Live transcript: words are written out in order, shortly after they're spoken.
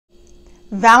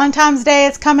Valentine's Day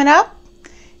is coming up.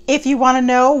 If you want to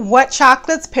know what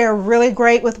chocolates pair really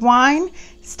great with wine,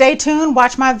 stay tuned,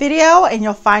 watch my video, and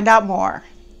you'll find out more.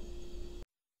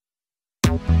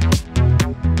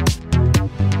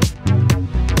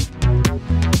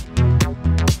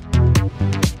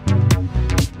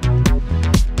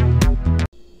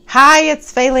 Hi,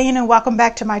 it's Faylene and welcome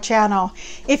back to my channel.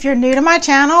 If you're new to my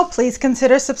channel, please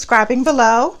consider subscribing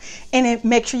below and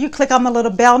make sure you click on the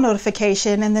little bell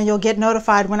notification, and then you'll get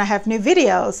notified when I have new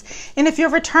videos. And if you're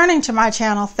returning to my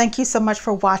channel, thank you so much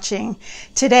for watching.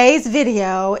 Today's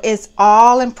video is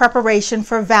all in preparation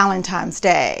for Valentine's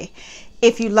Day.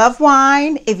 If you love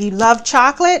wine, if you love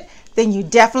chocolate, then you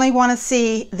definitely want to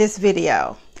see this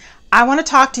video. I want to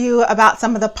talk to you about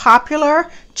some of the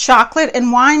popular chocolate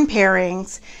and wine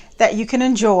pairings that you can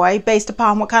enjoy based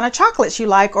upon what kind of chocolates you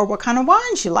like or what kind of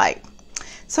wines you like.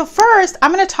 So first,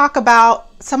 I'm going to talk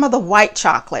about some of the white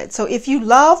chocolate. So if you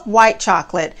love white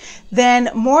chocolate, then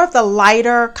more of the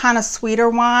lighter, kind of sweeter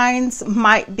wines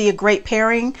might be a great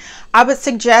pairing. I would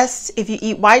suggest, if you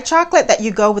eat white chocolate, that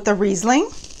you go with a Riesling.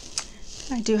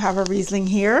 I do have a Riesling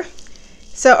here.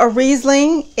 So a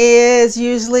Riesling is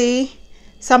usually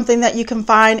something that you can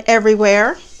find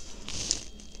everywhere.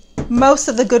 Most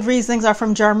of the good Rieslings are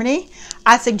from Germany.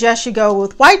 I suggest you go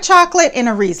with white chocolate and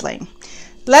a Riesling.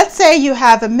 Let's say you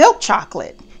have a milk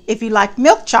chocolate. If you like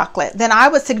milk chocolate, then I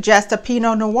would suggest a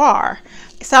Pinot Noir,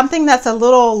 something that's a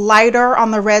little lighter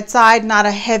on the red side, not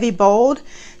a heavy bold.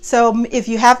 So if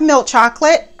you have milk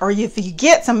chocolate, or if you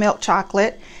get some milk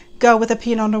chocolate, go with a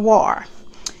Pinot Noir.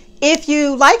 If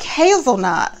you like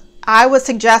hazelnut, I would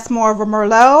suggest more of a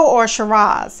Merlot or a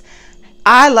Shiraz.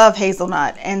 I love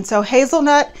hazelnut, and so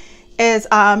hazelnut is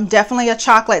definitely a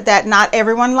chocolate that not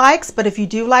everyone likes, but if you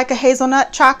do like a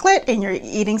hazelnut chocolate and you're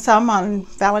eating some on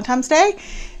Valentine's Day,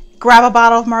 grab a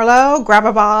bottle of Merlot, grab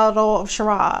a bottle of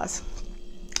Shiraz.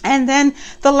 And then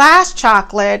the last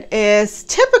chocolate is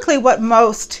typically what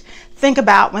most think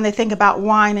about when they think about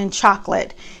wine and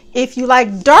chocolate. If you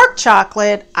like dark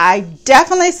chocolate, I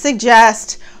definitely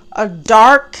suggest a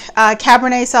dark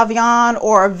Cabernet Sauvignon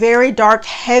or a very dark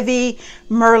heavy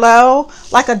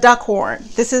Merlot, like a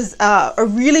Duckhorn. This is a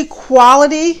really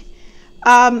quality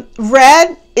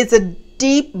red. It's a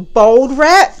deep bold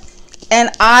red, and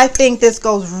I think this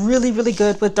goes really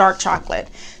good with dark chocolate.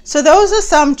 So those are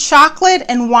some chocolate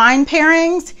and wine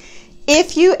pairings.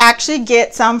 If you actually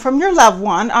get some from your loved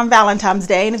one on Valentine's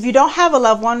Day, and if you don't have a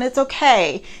loved one, it's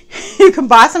okay. You can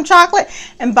buy some chocolate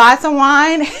and buy some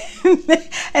wine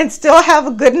and still have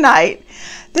a good night.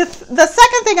 The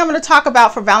second thing I'm going to talk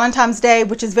about for Valentine's Day,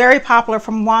 which is very popular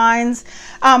from wines,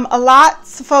 a lot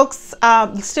of folks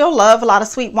still love a lot of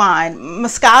sweet wine.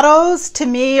 Moscatos, to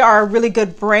me, are a really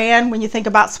good brand when you think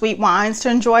about sweet wines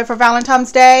to enjoy for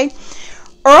Valentine's Day.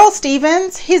 Earl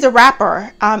Stevens, he's a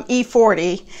rapper,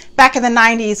 E40, back in the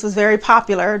 90s was very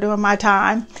popular during my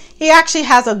time. He actually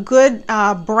has a good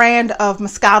brand of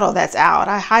Moscato that's out.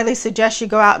 I highly suggest you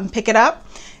go out and pick it up.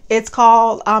 It's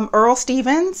called Earl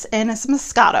Stevens, and it's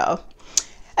Moscato.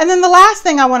 And then the last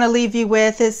thing I want to leave you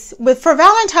with is, for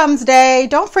Valentine's Day,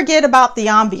 don't forget about the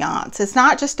ambiance. It's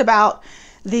not just about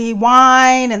the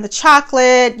wine and the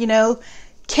chocolate, you know.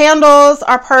 Candles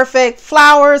are perfect,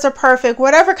 flowers are perfect,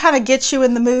 whatever kind of gets you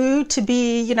in the mood to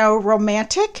be, you know,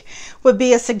 romantic would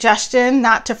be a suggestion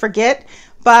not to forget.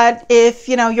 But if,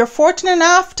 you know, you're fortunate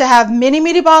enough to have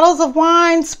many bottles of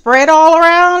wine spread all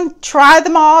around, try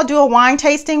them all, do a wine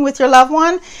tasting with your loved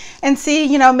one and see,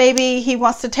 you know, maybe he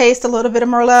wants to taste a little bit of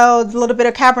Merlot, a little bit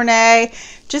of Cabernet.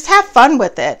 Just have fun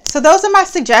with it. So those are my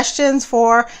suggestions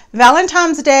for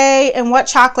Valentine's Day and what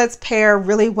chocolates pair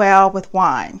really well with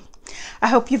wine. I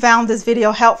hope you found this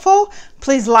video helpful.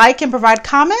 Please like and provide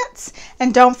comments,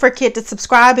 and don't forget to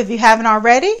subscribe if you haven't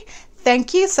already.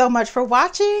 Thank you so much for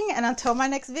watching, and until my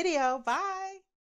next video, bye.